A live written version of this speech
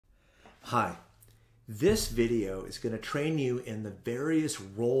Hi, this video is going to train you in the various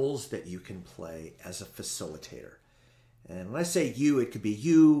roles that you can play as a facilitator. And when I say you, it could be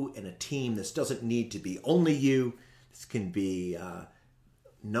you in a team. This doesn't need to be only you. This can be a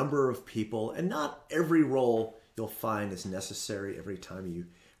number of people, and not every role you'll find is necessary every time you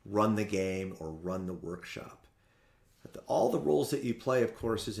run the game or run the workshop. But all the roles that you play, of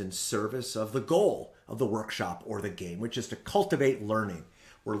course, is in service of the goal of the workshop or the game, which is to cultivate learning,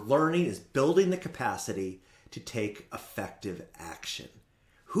 where learning is building the capacity to take effective action.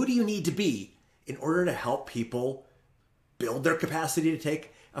 Who do you need to be in order to help people build their capacity to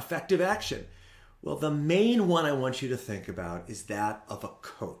take effective action? Well, the main one I want you to think about is that of a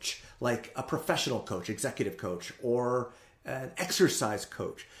coach, like a professional coach, executive coach, or an exercise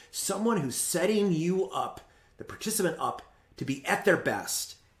coach, someone who's setting you up, the participant up, to be at their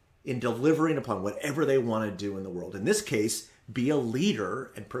best in delivering upon whatever they want to do in the world. In this case, be a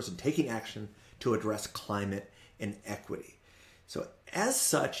leader and person taking action to address climate and equity. So as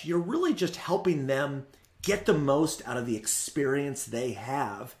such, you're really just helping them get the most out of the experience they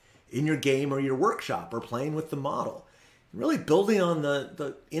have in your game or your workshop or playing with the model. Really building on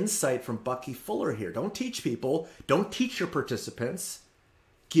the insight from Bucky Fuller here. Don't teach people, don't teach your participants.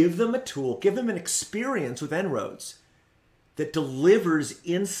 Give them a tool, give them an experience with En-ROADS that delivers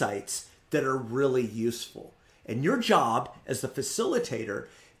insights that are really useful. And your job as the facilitator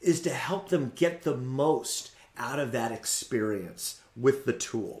is to help them get the most out of that experience with the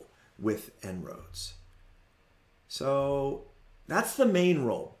tool, with En-ROADS. So that's the main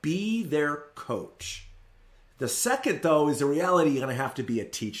role. Be their coach. The second, though, is the reality you're going to have to be a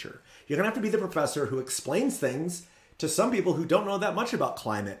teacher. You're going to have to be the professor who explains things to some people who don't know that much about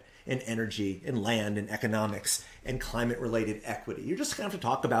climate and energy and land and economics and climate-related equity. You're just going to have to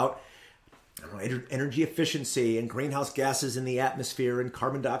talk about energy efficiency and greenhouse gases in the atmosphere and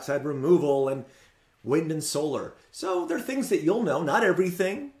carbon dioxide removal and wind and solar. So there are things that you'll know, not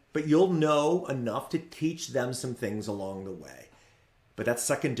everything, but you'll know enough to teach them some things along the way. But that's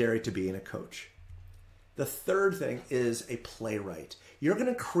secondary to being a coach. The third thing is a playwright. You're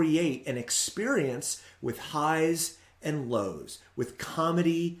going to create an experience with highs and lows, with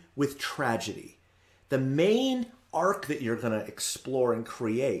comedy, with tragedy. The main arc that you're going to explore and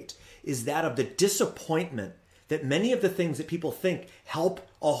create is that of the disappointment that many of the things that people think help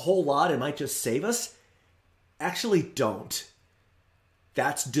a whole lot and might just save us actually don't.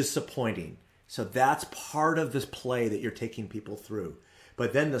 That's disappointing. So that's part of this play that you're taking people through.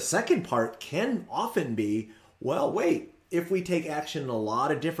 But then the second part can often be, well, wait, if we take action in a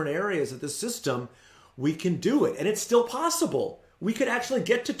lot of different areas of the system, we can do it. And it's still possible. We could actually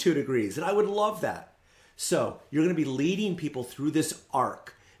get to 2 degrees, and I would love that. So you're going to be leading people through this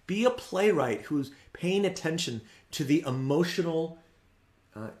arc. Be a playwright who's paying attention to the emotional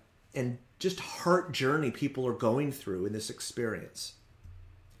and just heart journey people are going through in this experience.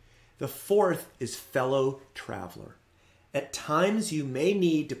 The fourth is fellow traveler. At times, you may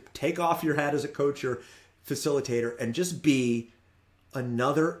need to take off your hat as a coach or facilitator and just be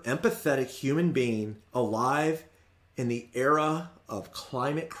another empathetic human being alive in the era of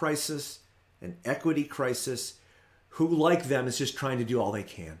climate crisis and equity crisis, who, like them, is just trying to do all they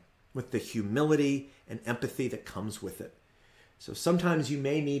can with the humility and empathy that comes with it. So sometimes you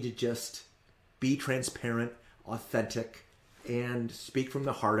may need to just be transparent, authentic, and speak from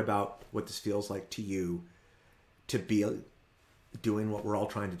the heart about what this feels like to you to be doing what we're all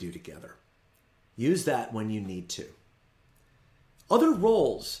trying to do together. Use that when you need to. Other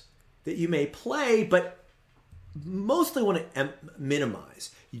roles that you may play, but mostly want to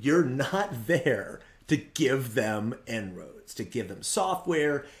minimize. You're not there to give them En-ROADS, to give them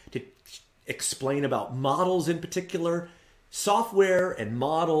software, to explain about models in particular. Software and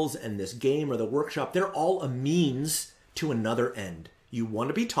models and this game or the workshop, they're all a means to another end. You want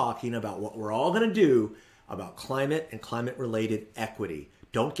to be talking about what we're all going to do about climate and climate-related equity.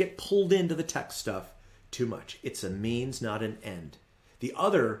 Don't get pulled into the tech stuff too much. It's a means, not an end. The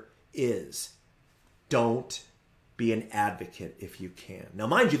other is don't be an advocate if you can. Now,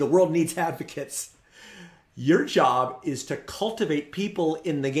 mind you, the world needs advocates. Your job is to cultivate people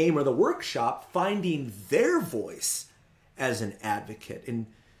in the game or the workshop finding their voice as an advocate. And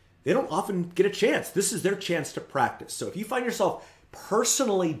they don't often get a chance. This is their chance to practice. So if you find yourself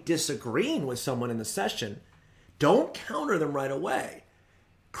personally disagreeing with someone in the session, don't counter them right away.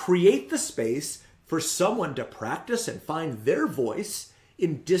 Create the space for someone to practice and find their voice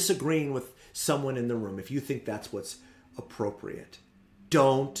in disagreeing with someone in the room if you think that's what's appropriate.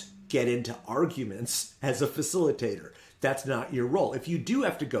 Don't get into arguments as a facilitator. That's not your role. If you do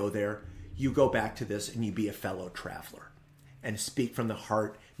have to go there, you go back to this and you be a fellow traveler and speak from the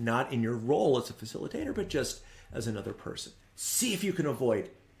heart, not in your role as a facilitator, but just as another person. See if you can avoid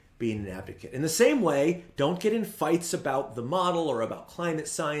being an advocate. In the same way, don't get in fights about the model or about climate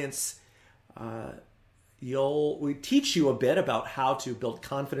science. We teach you a bit about how to build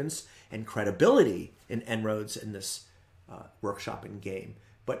confidence and credibility in En-ROADS in this workshop and game,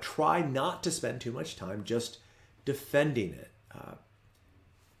 but try not to spend too much time just defending it.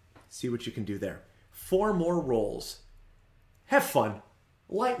 See what you can do there. 4 more roles. Have fun.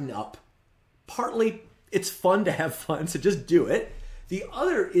 Lighten up. Partly, it's fun to have fun, so just do it. The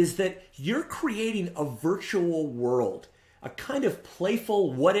other is that you're creating a virtual world, a kind of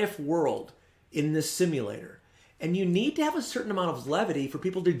playful what-if world in this simulator. And you need to have a certain amount of levity for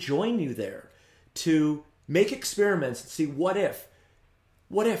people to join you there, to make experiments and see what if.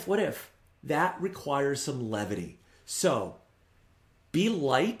 What if, what if? That requires some levity. So be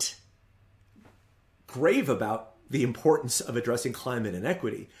light, grave about the importance of addressing climate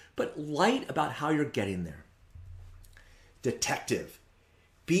inequity, but light about how you're getting there. Detective.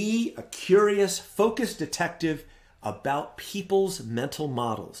 Be a curious, focused detective about people's mental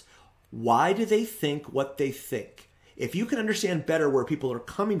models. Why do they think what they think? If you can understand better where people are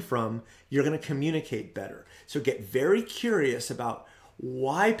coming from, you're going to communicate better. So get very curious about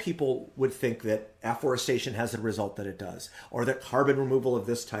why people would think that afforestation has the result that it does, or that carbon removal of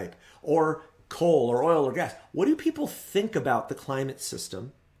this type, or coal or oil or gas. What do people think about the climate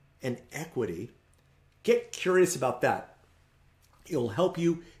system and equity? Get curious about that. It'll help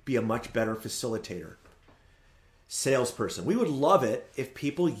you be a much better facilitator. Salesperson. We would love it if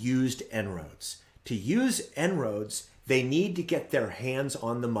people used En-ROADS. To use En-ROADS, they need to get their hands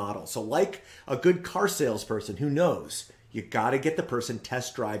on the model. So like a good car salesperson who knows, you got to get the person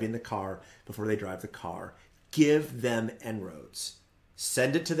test driving the car before they drive the car. Give them En-ROADS.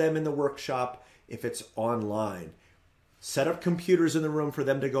 Send it to them in the workshop if it's online. Set up computers in the room for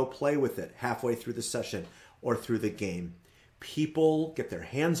them to go play with it halfway through the session or through the game. People get their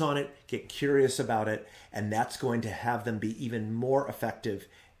hands on it, get curious about it, and that's going to have them be even more effective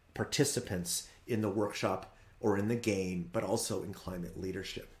participants in the workshop or in the game, but also in climate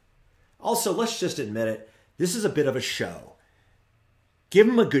leadership. Also, let's just admit it, this is a bit of a show. Give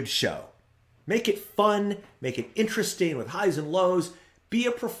them a good show. Make it fun, make it interesting with highs and lows. Be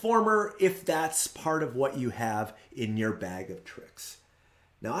a performer if that's part of what you have in your bag of tricks.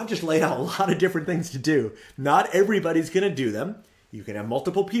 Now, I've just laid out a lot of different things to do. Not everybody's going to do them. You can have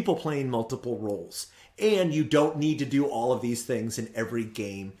multiple people playing multiple roles. And you don't need to do all of these things in every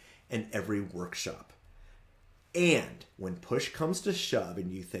game and every workshop. And when push comes to shove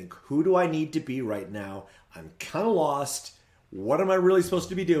and you think, who do I need to be right now? I'm kind of lost. What am I really supposed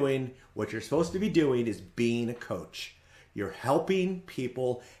to be doing? What you're supposed to be doing is being a coach. You're helping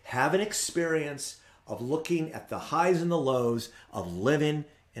people have an experience of looking at the highs and the lows of living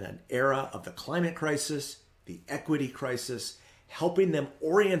in an era of the climate crisis, the equity crisis, helping them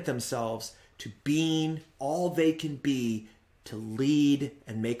orient themselves to being all they can be to lead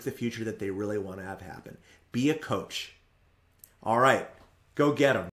and make the future that they really want to have happen. Be a coach. All right, go get them.